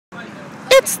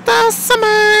It's the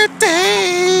summer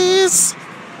days.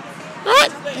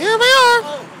 Alright, here we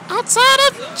are. Outside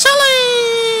of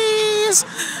Chili's.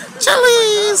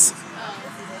 Chili's.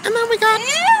 And then we got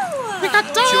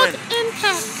dog and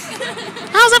cat.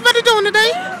 How's everybody doing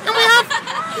today? And we have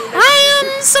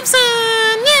Ryan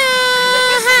Simpson.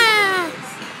 Yeah.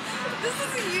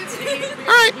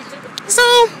 Alright, so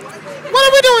what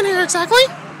are we doing here exactly?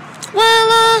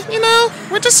 Well, you know,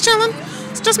 we're just chilling.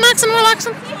 It's just maxing and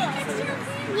relaxing.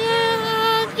 Yeah.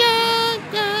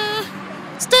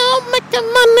 Still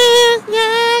making money.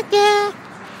 Yeah.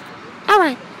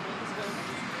 Alright.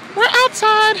 We're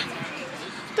outside.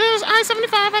 There's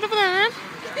I-75 out over there.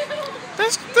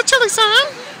 There's the chili sign.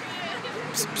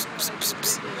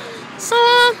 So,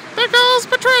 there goes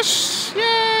Patrish.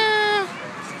 Yeah.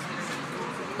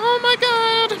 Oh my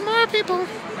God, more people.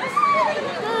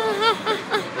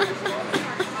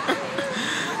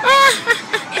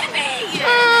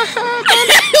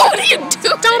 What are you doing?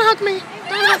 Don't hug me.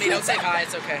 Don't say hi,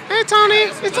 it's okay. Hey Tony,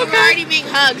 it's okay. I'm already being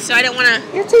hugged, so I don't want to.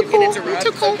 You're too cool. You're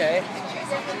too cool. Okay.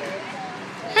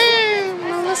 Hey,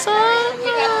 Melissa.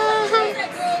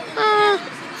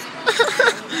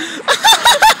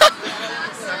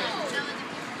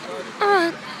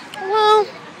 Alright. Well,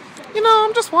 you know,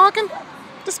 I'm just walking.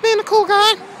 Just being a cool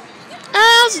guy.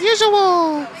 As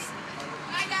usual.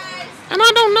 And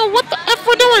I don't know what the F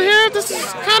we're doing here. This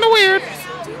is kind of weird.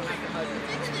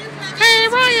 Hey,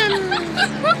 Ryan.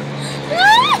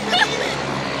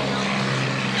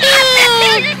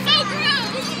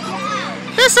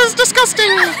 This is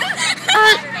disgusting.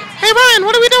 Alright. Hey, Ryan,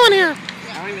 what are we doing here? I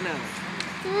don't even know.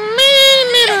 Me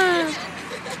neither.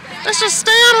 Let's just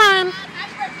stay on Ryan.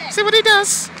 See what he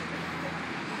does.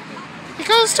 He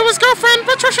goes to his girlfriend,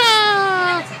 Patricia.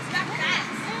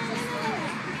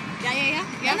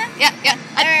 Yeah.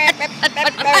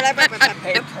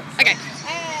 Okay.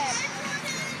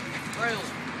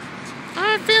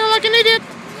 I feel like an idiot.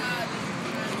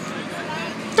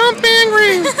 Don't be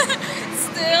angry.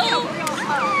 Still.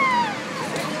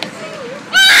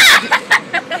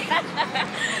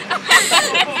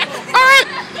 Alright.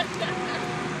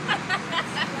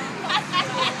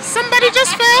 Somebody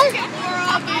just fell. More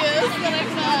obvious than I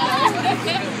thought.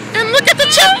 And look at the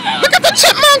chipmunk. Look at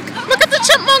the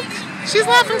chipmunk. She's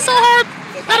laughing so hard.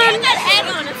 Look at that head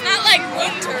on. It's not like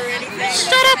winter or anything.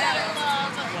 Shut up.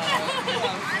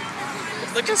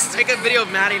 Look, just take a video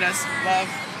of Maddie and us. Love.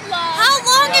 How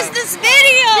long is this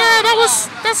video? Yeah,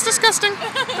 that's disgusting.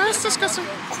 That's disgusting.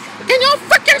 Can you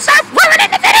freaking stop ruining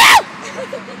the video?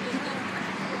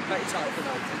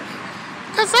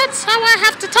 Because that's how I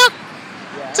have to talk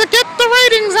to get the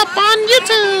ratings up on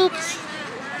YouTube.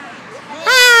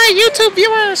 Hi, YouTube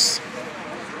viewers.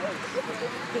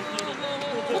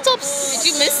 What's up?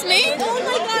 Did you miss me? Oh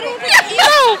my God!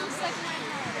 No,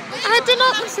 I did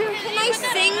not. Can I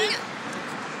sing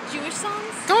Jewish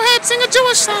songs? Go ahead, sing a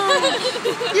Jewish song.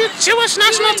 You Jewish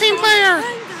national team player.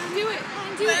 Do it.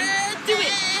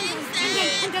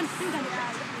 I'm done.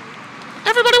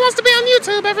 Everybody wants to be on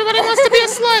YouTube. Everybody wants to be a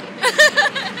slut.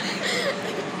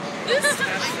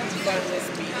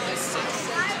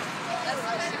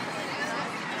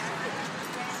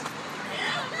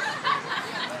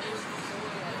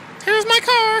 Here's my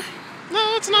car.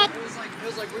 No, it's not. It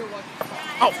was like we were walking.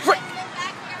 Oh, great.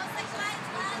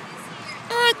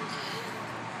 Alright.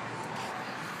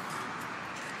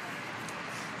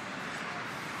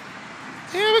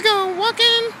 Here we go.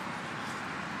 Walking.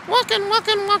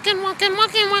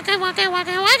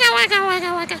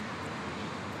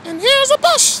 And here's a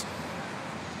bush.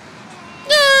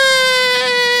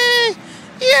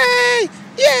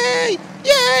 Yay!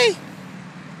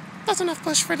 That's enough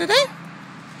bush for today.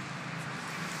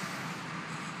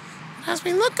 As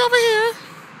we look over here,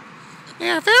 they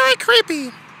are very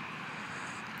creepy.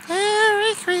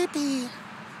 Very creepy.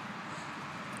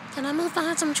 Can I move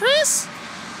behind some trees?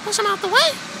 Push them out the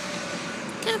way?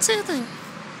 Can't see a thing.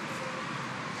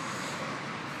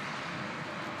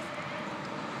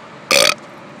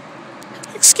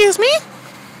 Excuse me?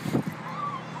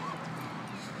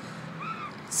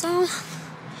 So,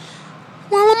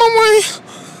 while I'm away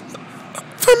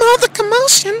from all the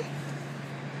commotion,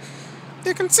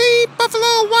 you can see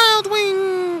Buffalo Wild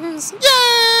Wings.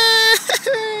 Yay!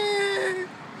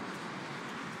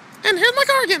 And here's my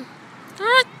car again.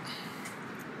 Alright.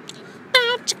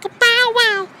 Bow, chicka, bow,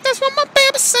 wow. That's what my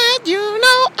baby said. You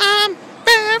know I'm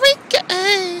very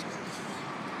gay.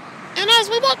 And as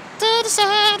we walk to the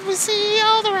side, we see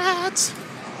all the rides.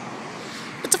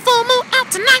 It's a full moon out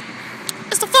tonight.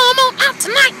 It's the full moon out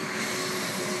tonight.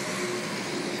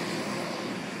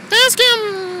 There's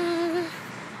Kim.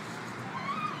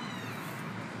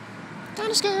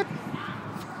 Kinda scared.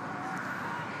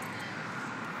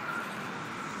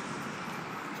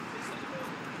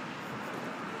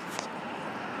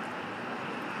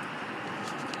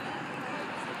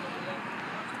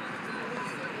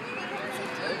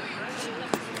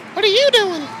 you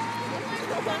doing?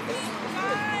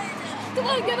 Come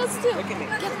on, get us too. Look at me.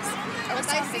 Get us. What's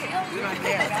I see? Look at my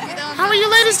hair. How are you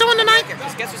ladies doing tonight?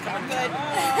 Just guess who's coming good.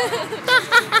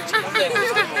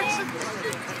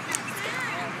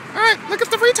 Alright, look at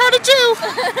the retarded Jew.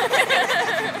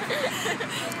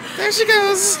 There she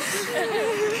goes.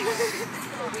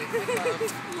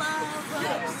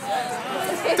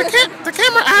 The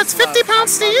camera adds 50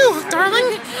 pounds to you,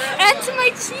 darling. And to my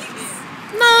cheeks.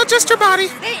 No, just your body.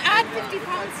 They add 50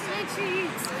 pounds to my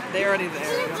cheeks. They're already there.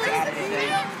 They don't have to add anything.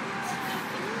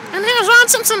 And here's Ron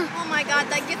Simpson. Oh my God,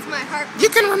 that gets my heart. You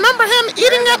can remember him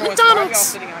eating at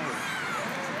McDonald's.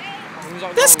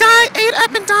 This guy ate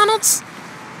at McDonald's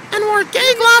and wore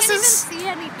gay glasses. I can't even see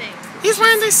anything. He's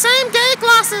wearing the same gay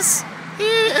glasses. He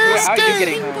is How are you gay.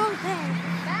 getting home?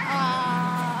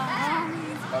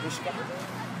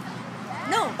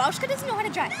 No, Bauschka doesn't know how to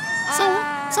drive.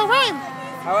 So Ryan,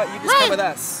 How about you just come with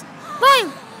us?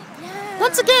 Ryan,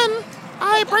 once again,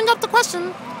 I bring up the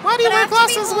question, why do you wear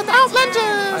glasses without I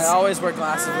lenses? always wear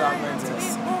glasses without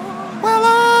lenses.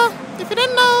 Well, if you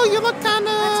didn't know, you look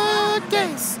kinda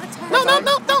gay. No,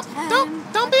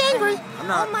 don't be angry. I'm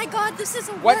not. Oh my God, this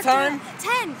isn't What working. time?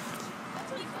 10.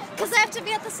 Because I have to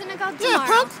be at the synagogue tomorrow. Yeah,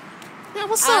 punk. Yeah,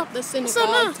 what's up? At the What's up,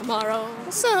 synagogue man? tomorrow.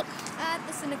 What's up? At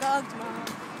the synagogue tomorrow.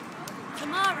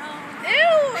 Tomorrow.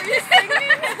 Ew, are you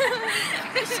singing?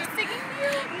 Is she singing to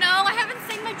you? No, I haven't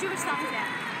sang my Jewish songs yet.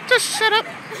 Just shut up.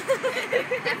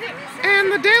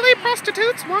 And the daily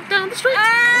prostitutes walk down the street.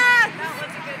 Ah! That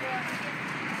was a good one.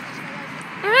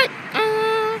 Alright,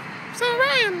 so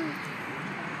Ryan,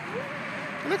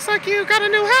 looks like you got a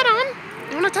new hat on.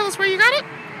 You want to tell us where you got it?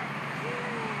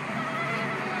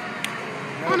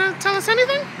 Want to tell us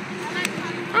anything?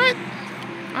 Alright,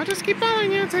 I'll just keep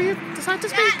following you until you decide to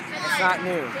speak. It's not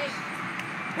new.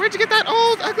 Where'd you get that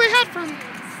old, ugly hat from?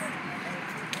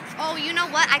 Oh, you know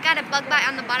what? I got a bug bite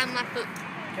on the bottom left foot.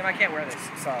 Kim, I can't wear this.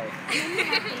 Sorry.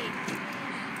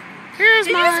 Here's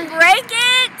Did you just break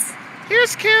it?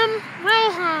 Here's Kim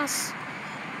Rojas.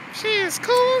 She is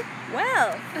cool,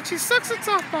 Well. and she sucks at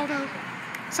softball though.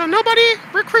 So nobody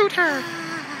recruit her.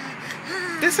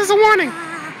 This is a warning to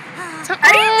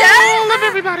Are you all done? of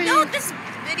everybody. No, this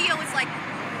video is like.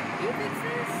 You fix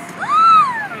this?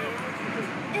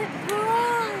 It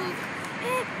broke.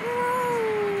 It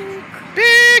broke.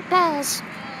 Big balls.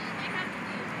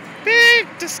 Big,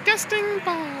 disgusting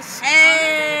balls.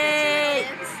 Hey.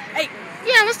 Hey.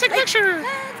 Yeah, let's take a picture.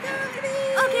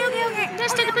 Okay.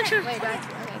 Let's take a picture. Wait, okay.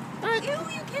 Alright, You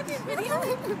can't be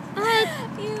videoing. alright.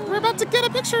 We're about to get a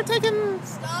picture taken.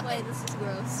 Stop. Wait, this is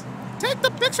gross. Take the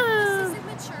picture.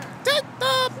 Signature. Take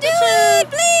the Do picture. it,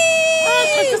 please.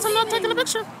 Alright, I guess I'm not taking a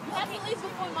picture. You have to leave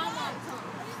before my mom comes,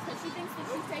 because she thinks that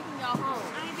she's taking y'all home.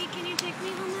 Ivy, can you take me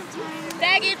home that time?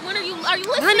 Faggot, when are you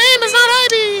listening? My name is not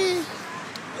Ivy.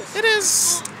 It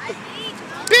is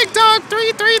Big Dog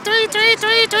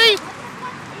 33333.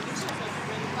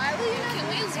 Why will you not? Can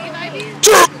we leave, Ivy?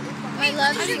 I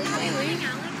love you.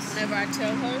 Whenever I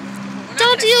tell her.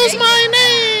 Don't use my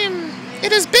name.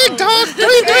 It is Big Dog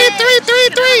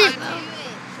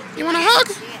 33333. You want a hug?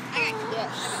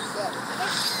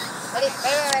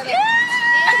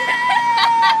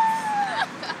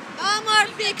 No more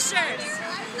pictures.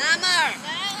 No more.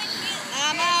 No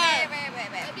more.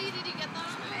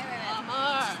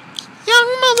 Young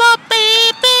Mullah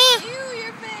baby.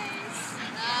 Your face.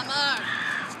 No more.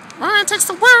 Ryan takes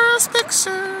the worst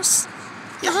pictures.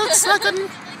 He looks like a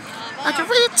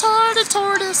retarded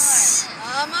tortoise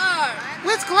No more.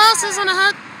 with glasses and a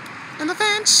hat and a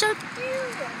fan shirt.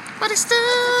 But he still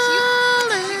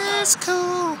is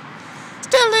cool.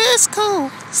 Still is cool.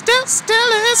 Still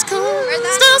is cool.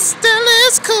 Still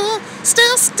is cool.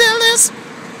 Still is.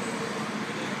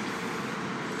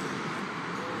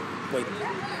 Wait.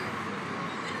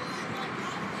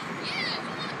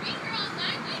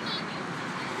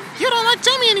 You don't like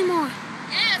Jamie anymore.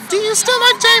 Do you still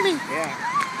like Jamie? Yeah.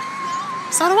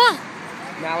 So do I.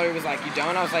 Mallory was like, you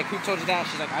don't? I was like, who told you that?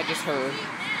 She's like, I just heard.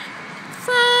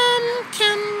 From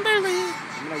Kimberly.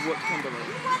 I'm gonna whoop Kimberly.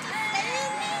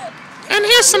 And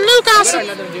here's some new What had gossip.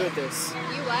 nothing to do with this?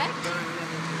 You what?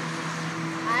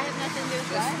 I have nothing to do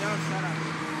with what? No, shut up.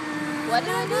 What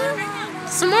did I do?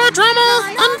 Some more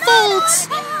drama unfolds.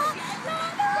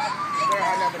 There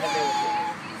had nothing to do with it.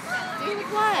 Dude,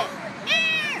 what?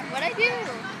 What'd I do?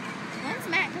 When's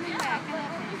Matt coming back?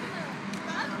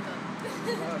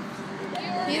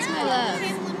 He's my love.